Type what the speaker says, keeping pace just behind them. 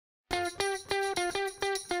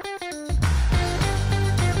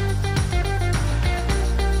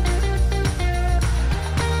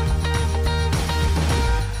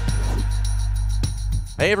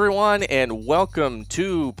Hey everyone, and welcome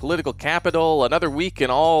to Political Capital. Another week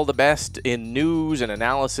and all the best in news and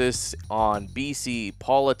analysis on BC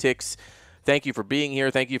politics. Thank you for being here.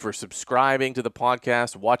 Thank you for subscribing to the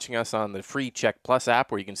podcast, watching us on the free Check Plus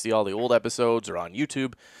app where you can see all the old episodes, or on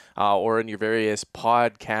YouTube, or in your various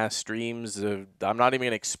podcast streams. I'm not even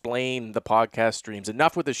going to explain the podcast streams.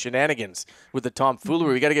 Enough with the shenanigans, with the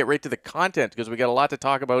tomfoolery. We got to get right to the content because we got a lot to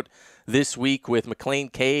talk about this week with Maclean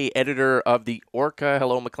K, editor of the Orca.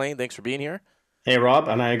 Hello, Maclean. Thanks for being here. Hey, Rob,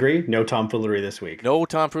 and I agree. No tomfoolery this week. No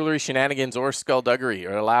tomfoolery, shenanigans, or skullduggery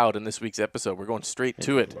are allowed in this week's episode. We're going straight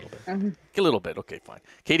to it. A little bit. Okay, fine.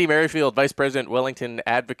 Katy Merrifield, Vice President, Wellington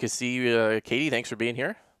Advocacy. Katy, thanks for being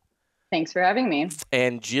here. Thanks for having me.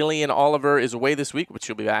 And Jillian Oliver is away this week, but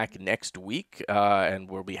she'll be back next week, and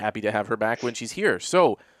we'll be happy to have her back when she's here.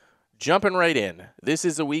 So, jumping right in, this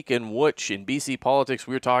is a week in which, in BC politics,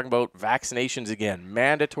 we were talking about vaccinations again.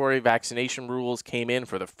 Mandatory vaccination rules came in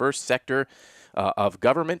for the first sector of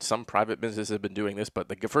government. Some private businesses have been doing this, but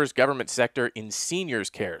the first government sector in seniors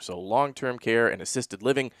care, so long-term care and assisted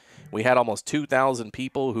living. We had almost 2,000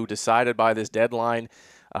 people who decided by this deadline,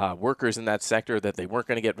 workers in that sector, that they weren't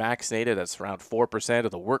going to get vaccinated. That's around 4%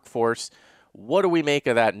 of the workforce. What do we make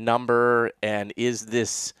of that number, and is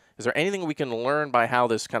there anything we can learn by how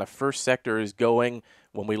this kind of first sector is going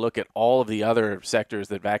when we look at all of the other sectors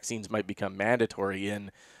that vaccines might become mandatory in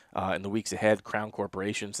the weeks ahead? Crown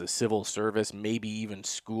corporations, the civil service, maybe even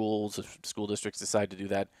schools, if school districts decide to do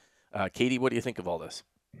that. Katy, what do you think of all this?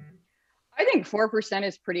 I think 4%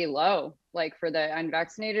 is pretty low. Like, for the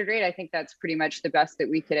unvaccinated rate, I think that's pretty much the best that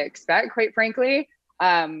we could expect, quite frankly.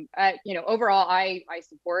 Overall, I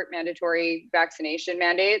support mandatory vaccination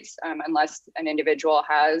mandates unless an individual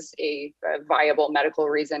has a viable medical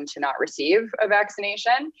reason to not receive a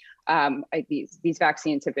vaccination. These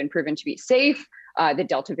vaccines have been proven to be safe. The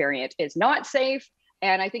Delta variant is not safe.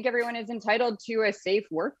 And I think everyone is entitled to a safe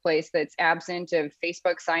workplace that's absent of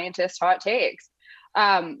Facebook scientist hot takes.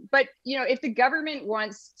 But if the government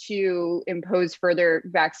wants to impose further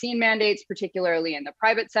vaccine mandates, particularly in the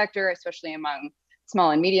private sector, especially among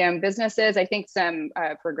small and medium businesses, I think some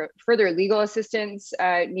further legal assistance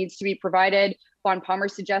needs to be provided. Vaughn Palmer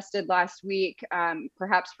suggested last week,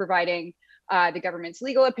 perhaps providing the government's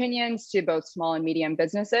legal opinions to both small and medium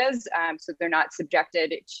businesses, so they're not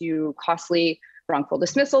subjected to costly wrongful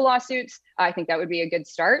dismissal lawsuits. I think that would be a good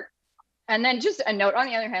start. And then just a note, on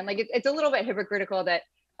the other hand, like it's a little bit hypocritical that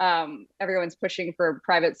everyone's pushing for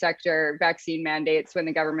private sector vaccine mandates when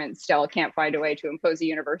the government still can't find a way to impose a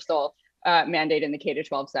universal mandate in the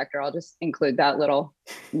K-12 sector. I'll just include that little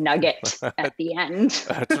nugget at the end.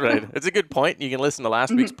 That's right. It's a good point. You can listen to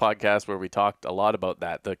last week's podcast where we talked a lot about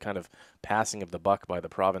that, the kind of passing of the buck by the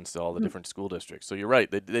province to all the different school districts. So you're right.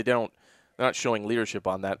 They're not showing leadership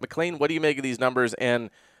on that. Maclean, what do you make of these numbers?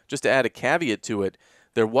 And just to add a caveat to it,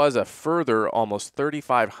 there was a further almost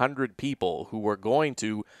 3,500 people who were going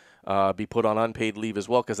to be put on unpaid leave as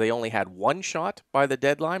well because they only had one shot by the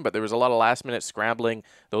deadline, but there was a lot of last-minute scrambling.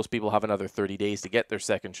 Those people have another 30 days to get their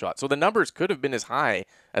second shot. So the numbers could have been as high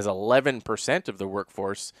as 11% of the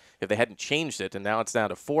workforce if they hadn't changed it, and now it's down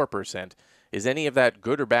to 4%. Is any of that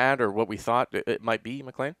good or bad, or what we thought it might be,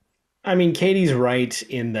 Maclean? I mean, Katie's right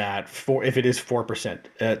in that if it is 4%,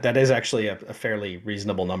 that is actually a fairly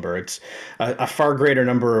reasonable number. It's a far greater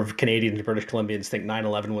number of Canadians and British Columbians think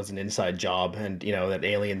 9/11 was an inside job, and that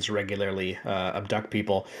aliens regularly abduct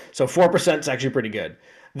people. So 4% is actually pretty good.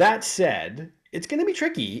 That said, it's going to be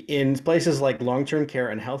tricky in places like long-term care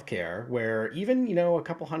and healthcare, where even a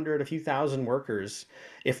couple hundred, a few thousand workers,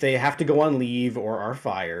 if they have to go on leave or are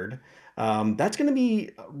fired, that's going to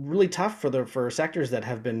be really tough for sectors that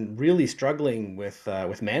have been really struggling with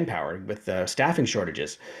manpower, with staffing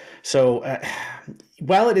shortages. So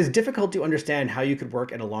while it is difficult to understand how you could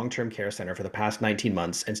work at a long-term care center for the past 19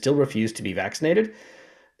 months and still refuse to be vaccinated,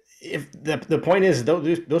 if the point is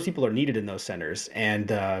those people are needed in those centers,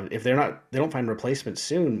 and if they don't find replacements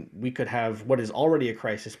soon, we could have what is already a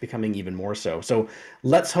crisis becoming even more so. So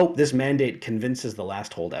let's hope this mandate convinces the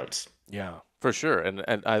last holdouts. Yeah, for sure. And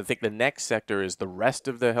I think the next sector is the rest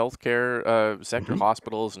of the healthcare sector,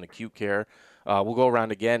 hospitals and acute care. We'll go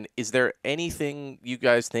around again. Is there anything you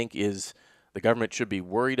guys think is the government should be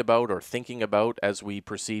worried about or thinking about as we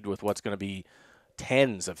proceed with what's going to be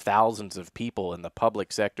tens of thousands of people in the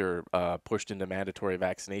public sector pushed into mandatory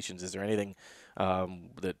vaccinations? Is there anything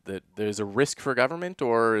that there's a risk for government,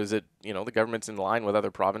 or is it, the government's in line with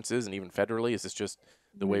other provinces and even federally? Is this just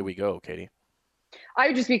the way we go, Katy? I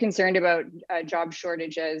would just be concerned about job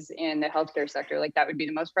shortages in the healthcare sector. Like, that would be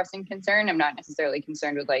the most pressing concern. I'm not necessarily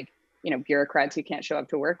concerned with bureaucrats who can't show up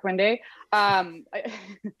to work one day.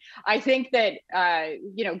 I think that,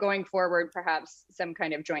 going forward, perhaps some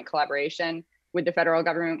kind of joint collaboration with the federal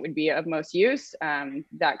government would be of most use.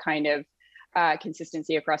 That kind of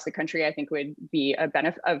consistency across the country, I think, would be a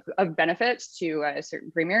benefit to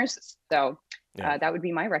certain premiers. So that would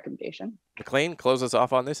be my recommendation. Maclean, close us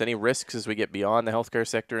off on this. Any risks as we get beyond the healthcare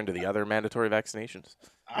sector into the other mandatory vaccinations?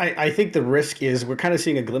 I think the risk is we're kind of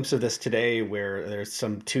seeing a glimpse of this today where there's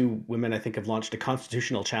two women, I think, have launched a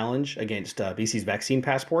constitutional challenge against BC's vaccine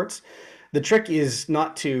passports. The trick is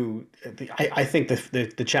not to, I think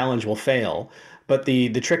the challenge will fail, but the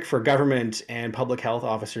trick for government and public health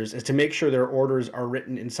officers is to make sure their orders are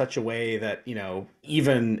written in such a way that,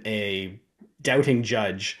 even a doubting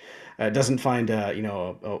judge doesn't find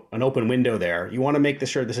an open window there. You want to make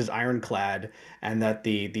sure this is ironclad and that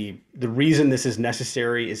the reason this is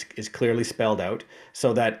necessary is clearly spelled out,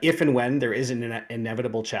 so that if and when there is an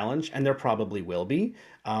inevitable challenge, and there probably will be,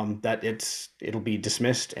 that it'll be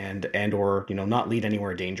dismissed and or not lead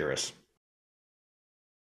anywhere dangerous.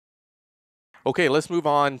 Okay, let's move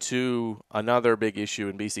on to another big issue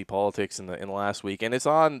in BC politics in the last week, and it's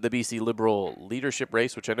on the BC Liberal leadership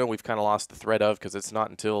race, which I know we've kind of lost the thread of because it's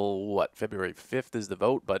not until, February 5th is the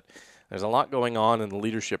vote, but there's a lot going on in the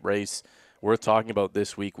leadership race worth talking about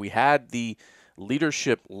this week. We had the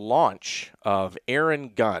leadership launch of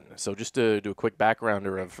Aaron Gunn. So just to do a quick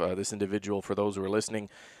backgrounder of this individual for those who are listening,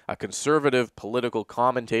 a conservative political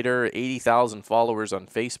commentator, 80,000 followers on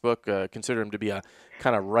Facebook, consider him to be a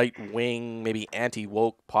kind of right-wing, maybe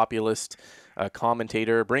anti-woke populist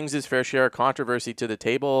commentator, brings his fair share of controversy to the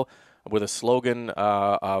table with a slogan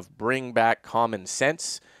of bring back common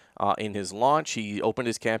sense. In his launch, he opened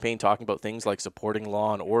his campaign talking about things like supporting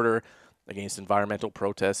law and order against environmental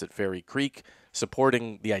protests at Fairy Creek,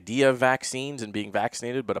 supporting the idea of vaccines and being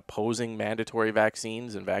vaccinated, but opposing mandatory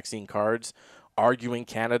vaccines and vaccine cards, arguing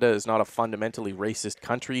Canada is not a fundamentally racist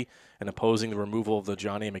country, and opposing the removal of the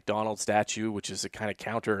John A. Macdonald statue, which is a kind of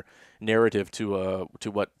counter narrative to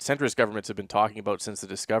what centrist governments have been talking about since the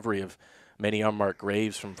discovery of many unmarked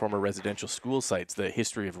graves from former residential school sites, the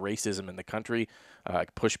history of racism in the country,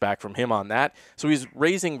 pushback from him on that. So he's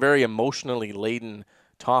raising very emotionally laden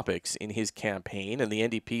topics in his campaign, and the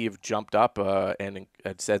NDP have jumped up and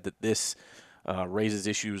had said that this raises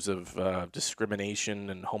issues of discrimination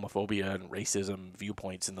and homophobia and racism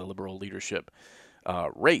viewpoints in the Liberal leadership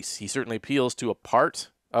race. He certainly appeals to a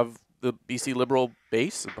part of the BC Liberal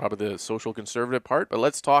base, probably the social conservative part, but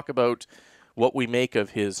let's talk about what we make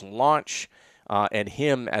of his launch and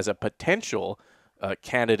him as a potential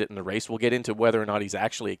candidate in the race. We'll get into whether or not he's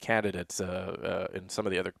actually a candidate in some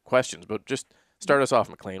of the other questions, but just start us off,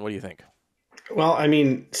 Maclean. What do you think? Well, I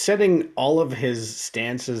mean, setting all of his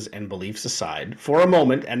stances and beliefs aside for a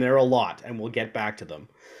moment, and there are a lot, and we'll get back to them.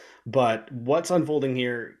 But what's unfolding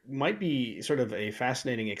here might be sort of a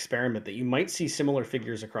fascinating experiment that you might see similar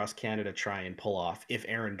figures across Canada try and pull off if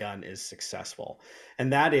Aaron Gunn is successful.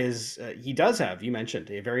 And that is, he does have, you mentioned,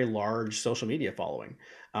 a very large social media following,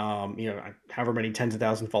 however many tens of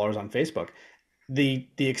thousands of followers on Facebook. The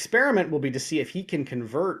experiment will be to see if he can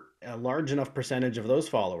convert a large enough percentage of those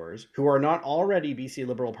followers who are not already BC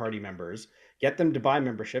Liberal Party members, get them to buy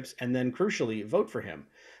memberships, and then crucially vote for him.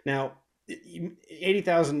 Now,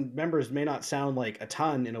 80,000 members may not sound like a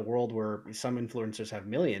ton in a world where some influencers have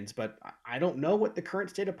millions, but I don't know what the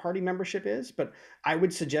current state of party membership is, but I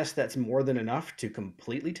would suggest that's more than enough to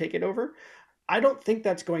completely take it over. I don't think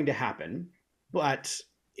that's going to happen, but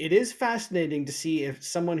it is fascinating to see if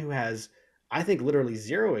someone who has, I think, literally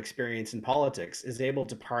zero experience in politics is able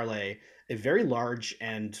to parlay a very large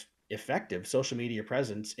and effective social media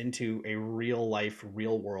presence into a real life,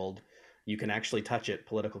 real world, you can actually touch it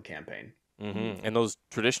political campaign. Mm-hmm. And those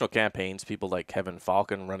traditional campaigns, people like Kevin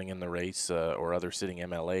Falcon running in the race or other sitting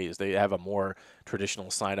MLAs, they have a more traditional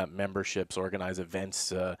sign-up memberships, organize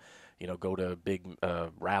events, go to big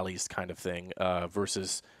rallies kind of thing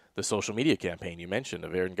versus the social media campaign you mentioned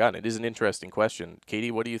of Aaron Gunn. It is an interesting question. Katy,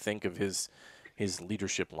 what do you think of his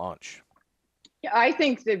leadership launch? Yeah, I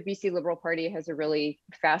think the BC Liberal Party has a really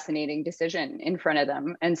fascinating decision in front of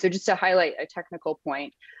them. And so just to highlight a technical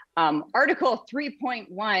point, Article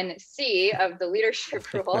 3.1C of the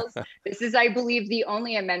leadership rules, this is, I believe, the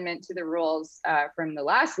only amendment to the rules from the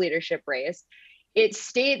last leadership race. It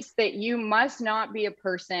states that you must not be a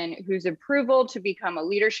person whose approval to become a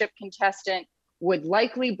leadership contestant would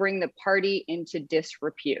likely bring the party into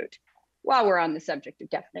disrepute. While we're on the subject of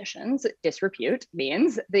definitions, disrepute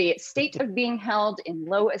means the state of being held in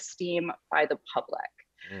low esteem by the public.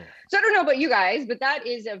 So I don't know about you guys, but that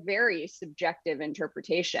is a very subjective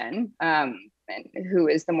interpretation. And who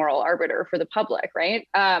is the moral arbiter for the public, right?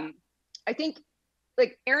 I think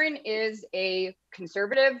like Aaron is a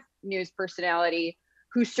conservative news personality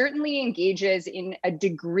who certainly engages in a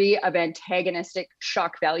degree of antagonistic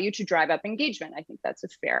shock value to drive up engagement. I think that's a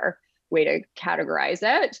fair way to categorize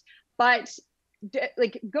it. But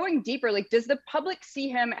like going deeper, like does the public see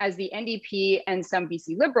him as the NDP and some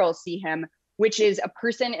BC Liberals see him, which is a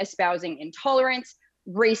person espousing intolerance,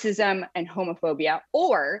 racism, and homophobia?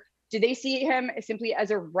 Or do they see him simply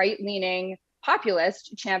as a right-leaning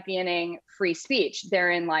populist championing free speech?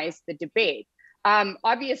 Therein lies the debate.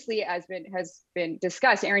 Obviously, as has been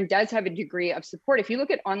discussed, Aaron does have a degree of support. If you look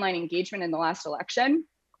at online engagement in the last election,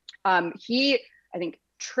 he, I think,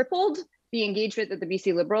 tripled the engagement that the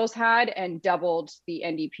BC Liberals had and doubled the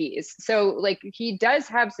NDP's. So like he does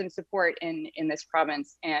have some support in this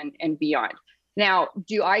province and beyond. Now,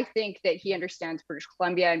 do I think that he understands British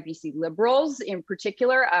Columbia and BC Liberals in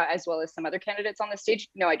particular, as well as some other candidates on the stage?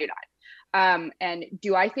 No, I do not. And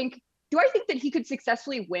do I think that he could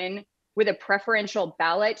successfully win with a preferential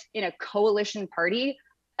ballot in a coalition party?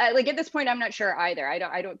 Like at this point, I'm not sure either.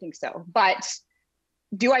 I don't think so. But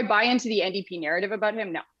do I buy into the NDP narrative about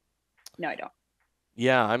him? No, I don't.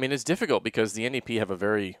 Yeah, I mean, it's difficult because the NDP have a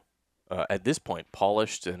very, at this point,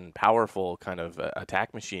 polished and powerful kind of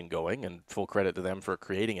attack machine going, and full credit to them for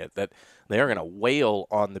creating it, that they are going to wail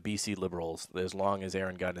on the BC Liberals as long as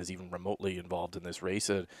Aaron Gunn is even remotely involved in this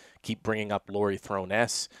race. Keep bringing up Laurie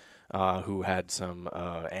Throness, who had some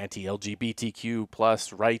anti-LGBTQ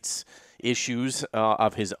plus rights issues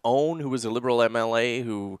of his own, who was a Liberal MLA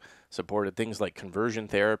who supported things like conversion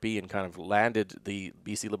therapy and kind of landed the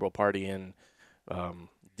BC Liberal Party in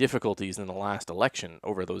difficulties in the last election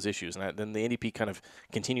over those issues. And then the NDP kind of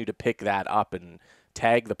continue to pick that up and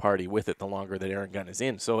tag the party with it the longer that Aaron Gunn is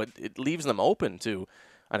in. So it leaves them open to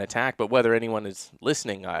an attack. But whether anyone is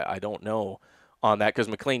listening, I don't know on that, because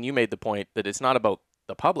Maclean, you made the point that it's not about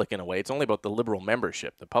the public in a way. It's only about the Liberal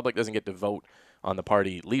membership. The public doesn't get to vote on the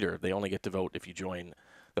party leader. They only get to vote if you join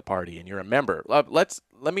the party and you're a member.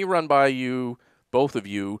 Let me run by you, both of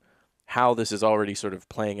you, how this is already sort of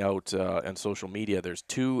playing out on social media. There's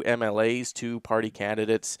two MLAs, two party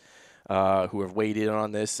candidates who have weighed in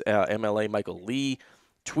on this. MLA Michael Lee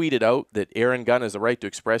tweeted out that Aaron Gunn has the right to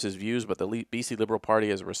express his views, but the BC Liberal Party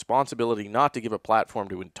has a responsibility not to give a platform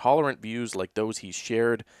to intolerant views like those he's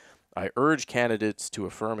shared. I urge candidates to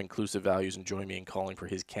affirm inclusive values and join me in calling for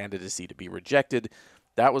his candidacy to be rejected.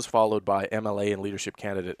 That was followed by MLA and leadership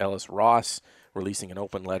candidate Ellis Ross releasing an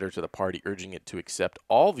open letter to the party urging it to accept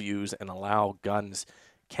all views and allow Gunn's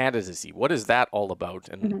candidacy. What is that all about,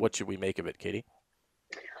 and what should we make of it, Katy?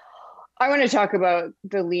 I want to talk about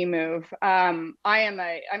the Lee move. I'm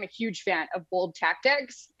a huge fan of bold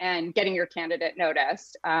tactics and getting your candidate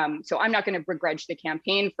noticed. So I'm not going to begrudge the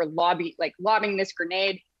campaign for lobbing this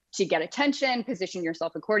grenade to get attention, position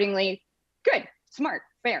yourself accordingly. Good, smart,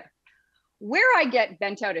 fair. Where I get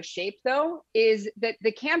bent out of shape, though, is that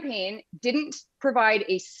the campaign didn't provide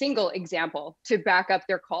a single example to back up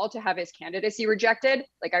their call to have his candidacy rejected.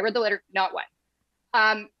 Like I read the letter, not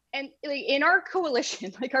one. And like, in our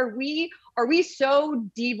coalition, like are we so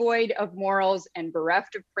devoid of morals and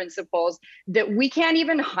bereft of principles that we can't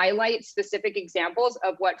even highlight specific examples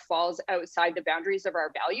of what falls outside the boundaries of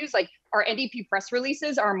our values? Like our NDP press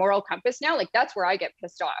releases, our moral compass now, like that's where I get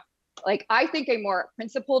pissed off. Like, I think a more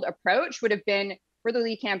principled approach would have been for the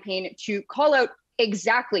Lee campaign to call out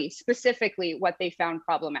exactly, specifically what they found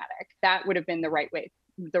problematic. That would have been the right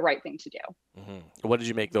thing to do. Mm-hmm. What did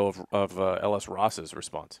you make, though, of Ellis Ross's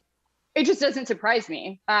response? It just doesn't surprise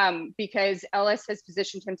me because Ellis has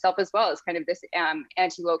positioned himself as well as kind of this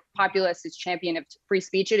anti-woke populist, this champion of free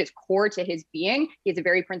speech. It is core to his being. He's a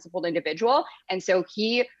very principled individual. And so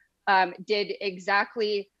he did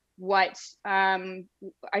exactly what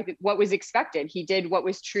was expected. He did what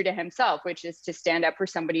was true to himself, which is to stand up for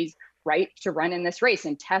somebody's right to run in this race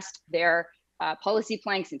and test their policy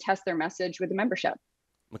planks and test their message with the membership.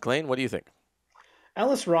 Maclean, what do you think?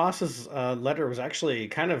 Ellis Ross's letter was actually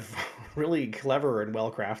kind of really clever and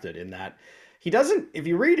well crafted in that he doesn't, if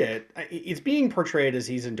you read it, it's being portrayed as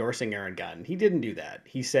he's endorsing Aaron Gunn. He didn't do that.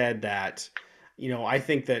 He said that, I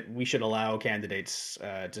think that we should allow candidates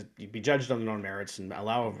to be judged on their own merits and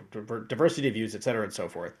allow diversity of views, et cetera, and so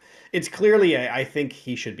forth. It's clearly, I think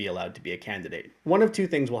he should be allowed to be a candidate. One of two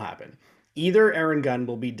things will happen. Either Aaron Gunn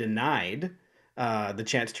will be denied the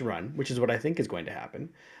chance to run, which is what I think is going to happen.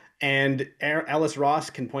 And Ellis Ross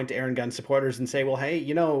can point to Aaron Gunn supporters and say, well, hey,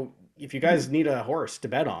 if you guys need a horse to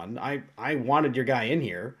bet on, I wanted your guy in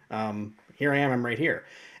here. Here I am. I'm right here.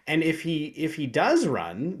 And if he does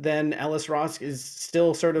run, then Ellis Ross is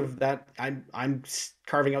still sort of that I'm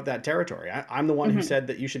carving out that territory. I'm the one who said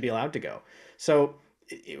that you should be allowed to go. So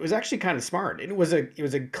it was actually kind of smart. It was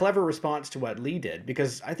a clever response to what Lee did,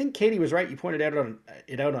 because I think Katy was right. You pointed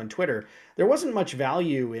out on Twitter. There wasn't much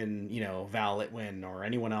value in, Val Litwin or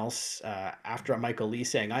anyone else after Michael Lee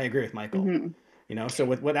saying, "I agree with Michael." So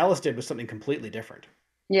what Ellis did was something completely different.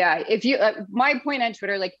 Yeah, if you my point on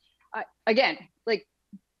Twitter, like again, like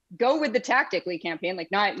go with the tactic, Lee campaign, like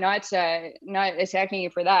not attacking you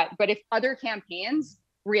for that. But if other campaigns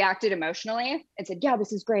reacted emotionally and said, "Yeah,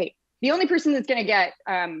 this is great," the only person that's going to get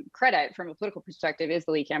credit from a political perspective is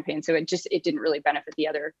the Lee campaign. So it didn't really benefit the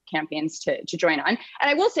other campaigns to join on. And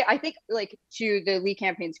I will say, I think, like, to the Lee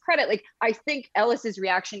campaign's credit, like, I think Ellis's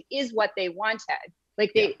reaction is what they wanted.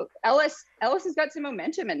 Like Ellis has got some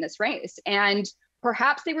momentum in this race, and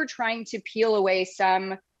perhaps they were trying to peel away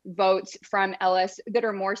some votes from Ellis that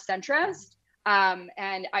are more centrist. And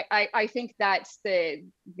I think that's the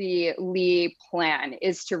Lee plan,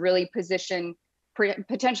 is to really position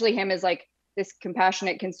potentially him as like this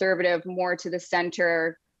compassionate conservative, more to the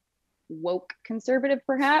center, woke conservative,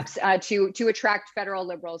 perhaps, to attract federal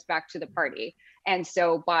liberals back to the party. And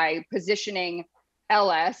so by positioning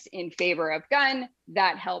Ellis in favor of Gunn,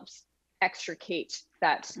 that helps extricate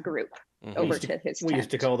that group over to his tent. We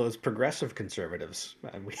used to call those progressive conservatives.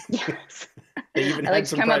 Yes. They even had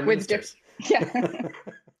some prime ministers. Yeah.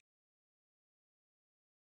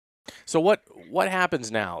 So what happens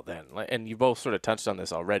now then? And you both sort of touched on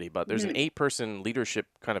this already, but there's an 8-person leadership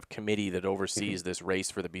kind of committee that oversees this race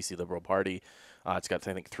for the BC Liberal Party. It's got,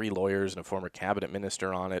 I think, 3 lawyers and a former cabinet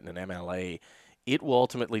minister on it and an MLA. It will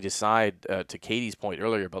ultimately decide, to Katy's point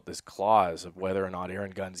earlier about this clause of whether or not Aaron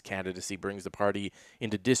Gunn's candidacy brings the party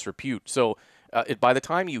into disrepute. So by the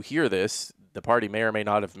time you hear this, the party may or may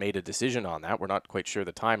not have made a decision on that. We're not quite sure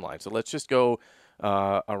the timeline. So let's just go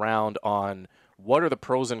around on what are the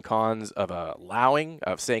pros and cons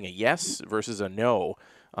of saying a yes versus a no,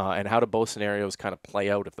 and how do both scenarios kind of play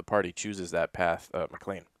out if the party chooses that path,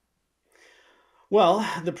 Maclean? Well,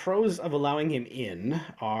 the pros of allowing him in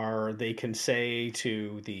are they can say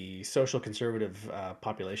to the social conservative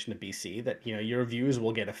population of BC that, your views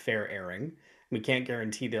will get a fair airing. We can't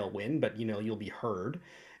guarantee they'll win, but, you'll be heard.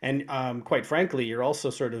 And quite frankly, you're also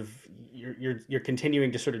sort of you're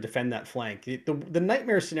continuing to sort of defend that flank. The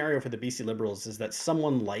nightmare scenario for the BC Liberals is that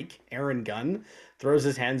someone like Aaron Gunn throws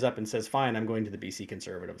his hands up and says, "Fine, I'm going to the BC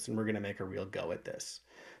Conservatives, and we're going to make a real go at this."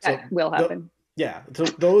 So that will happen. So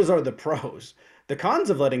those are the pros. The cons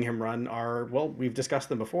of letting him run are, well, we've discussed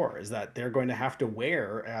them before, is that they're going to have to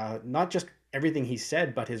wear not just everything he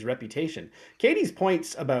said, but his reputation. Katy's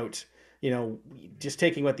points about, just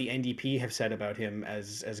taking what the NDP have said about him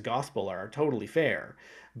as gospel are totally fair.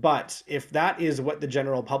 But if that is what the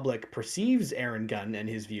general public perceives Aaron Gunn and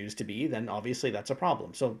his views to be, then obviously that's a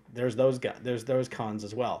problem. So there's those cons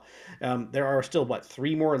as well. There are still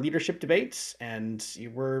 3 more leadership debates, and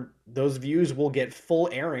those views will get full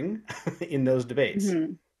airing in those debates.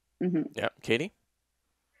 Yeah, Katy.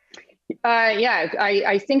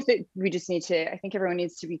 I think that I think everyone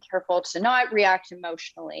needs to be careful to not react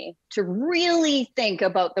emotionally, to really think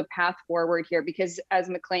about the path forward here, because as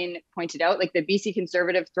Maclean pointed out, like, the BC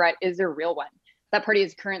Conservative threat is a real one. That party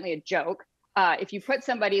is currently a joke. If you put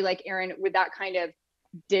somebody like Aaron with that kind of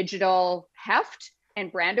digital heft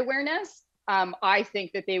and brand awareness, I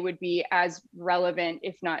think that they would be as relevant,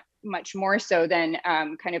 if not much more so, than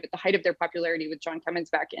kind of at the height of their popularity with John Cummins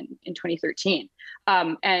back in 2013.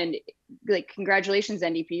 And like, congratulations,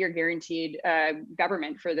 NDP, you're guaranteed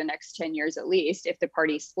government for the next 10 years at least, if the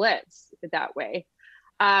party splits that way.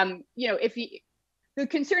 The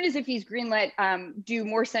concern is if he's greenlit, do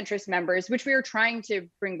more centrist members, which we are trying to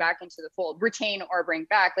bring back into the fold, retain or bring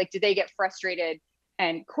back, like, do they get frustrated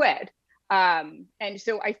and quit? And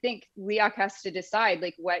so I think Leoc has to decide,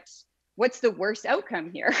 like, what's the worst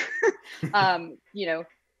outcome here?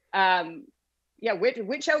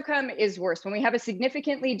 Which outcome is worse? When we have a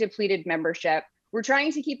significantly depleted membership, we're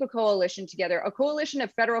trying to keep a coalition together, a coalition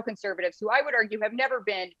of federal conservatives who I would argue have never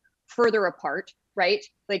been further apart, right?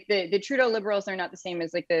 Like, the Trudeau Liberals are not the same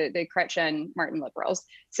as, like, the Chrétien Martin Liberals.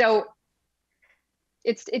 So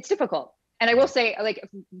it's difficult. And I will say, like,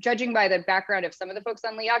 judging by the background of some of the folks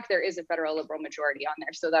on Leoc, there is a federal Liberal majority on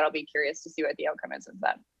there. So that'll be curious to see what the outcome is of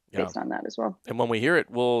that, based on that as well. And when we hear it,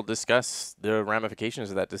 we'll discuss the ramifications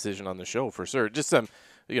of that decision on the show for sure. Just some,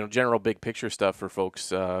 general big picture stuff for folks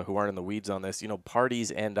who aren't in the weeds on this.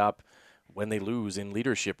 Parties end up, when they lose, in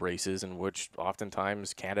leadership races, in which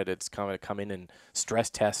oftentimes candidates come in and stress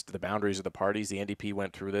test the boundaries of the parties. The NDP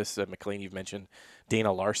went through this. Maclean, you've mentioned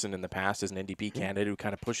Dana Larson in the past as an NDP candidate who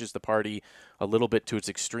kind of pushes the party a little bit to its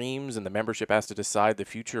extremes, and the membership has to decide the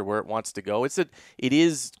future, where it wants to go. It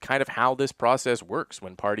is kind of how this process works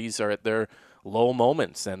when parties are at their low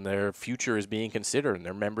moments and their future is being considered and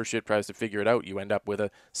their membership tries to figure it out, you end up with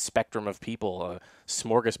a spectrum of people, a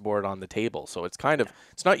smorgasbord on the table. So it's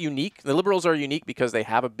it's not unique. The Liberals are unique because they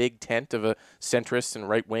have a big tent of a centrist and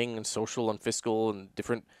right wing and social and fiscal and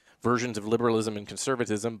different versions of liberalism and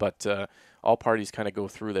conservatism, but all parties kind of go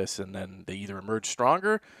through this and then they either emerge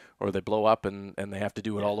stronger or they blow up and they have to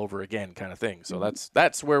do it all over again kind of thing. So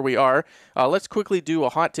that's where we are. Let's quickly do a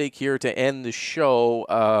hot take here to end the show.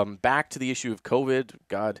 Back to the issue of COVID.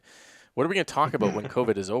 God, what are we going to talk about when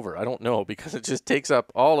COVID is over? I don't know, because it just takes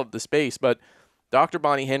up all of the space. But Dr.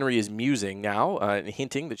 Bonnie Henry is musing now,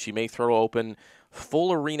 hinting that she may throw open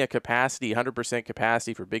full arena capacity, 100%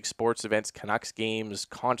 capacity for big sports events, Canucks games,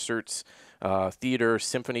 concerts, theater,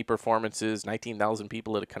 symphony performances, 19,000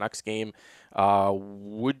 people at a Canucks game.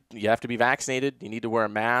 Would you have to be vaccinated? You need to wear a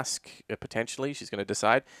mask, potentially. She's going to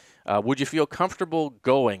decide. Would you feel comfortable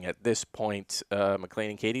going at this point, Maclean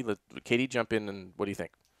and Katy? Katy, jump in, and what do you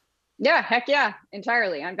think? Yeah, heck yeah,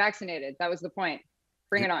 entirely. I'm vaccinated. That was the point.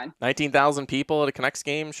 Bring it on. 19,000 people at a Canucks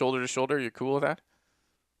game, shoulder to shoulder. You're cool with that?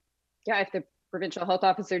 Yeah, if the provincial health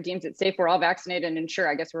officer deems it safe, we're all vaccinated, and sure,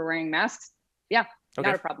 I guess we're wearing masks. Yeah, okay.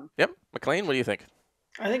 Not a problem. Yep. Maclean, what do you think?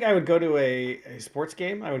 I think I would go to a sports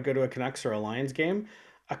game. I would go to a Canucks or a Lions game.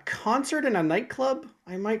 A concert in a nightclub,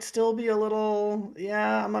 I might still be a little,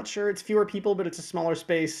 I'm not sure. It's fewer people, but it's a smaller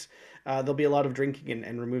space. There'll be a lot of drinking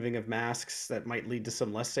and removing of masks that might lead to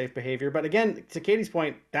some less safe behavior. But again, to Katy's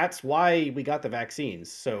point, that's why we got the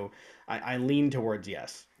vaccines. So I lean towards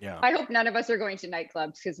yes. Yeah. I hope none of us are going to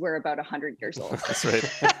nightclubs because we're about 100 years old. That's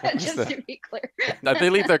right. Just to be clear. I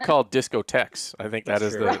believe they're called discotheques. I think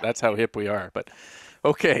That's true. That's how hip we are. But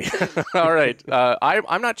okay, all right.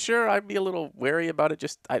 I'm not sure. I'd be a little wary about it.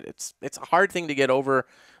 It's a hard thing to get over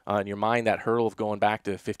in your mind, that hurdle of going back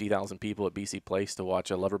to 50,000 people at BC Place to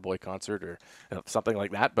watch a Loverboy concert or something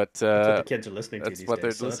like that. But that's what the kids are listening to these days. That's what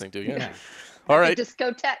they're listening to. Yeah. All right.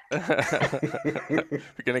 Discotheque.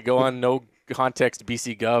 We're going to go on no context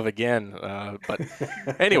BC Gov again. But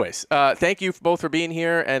anyways, thank you both for being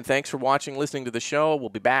here, and thanks for watching, listening to the show. We'll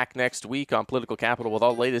be back next week on Political Capital with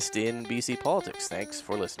all the latest in BC politics. Thanks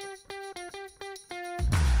for listening.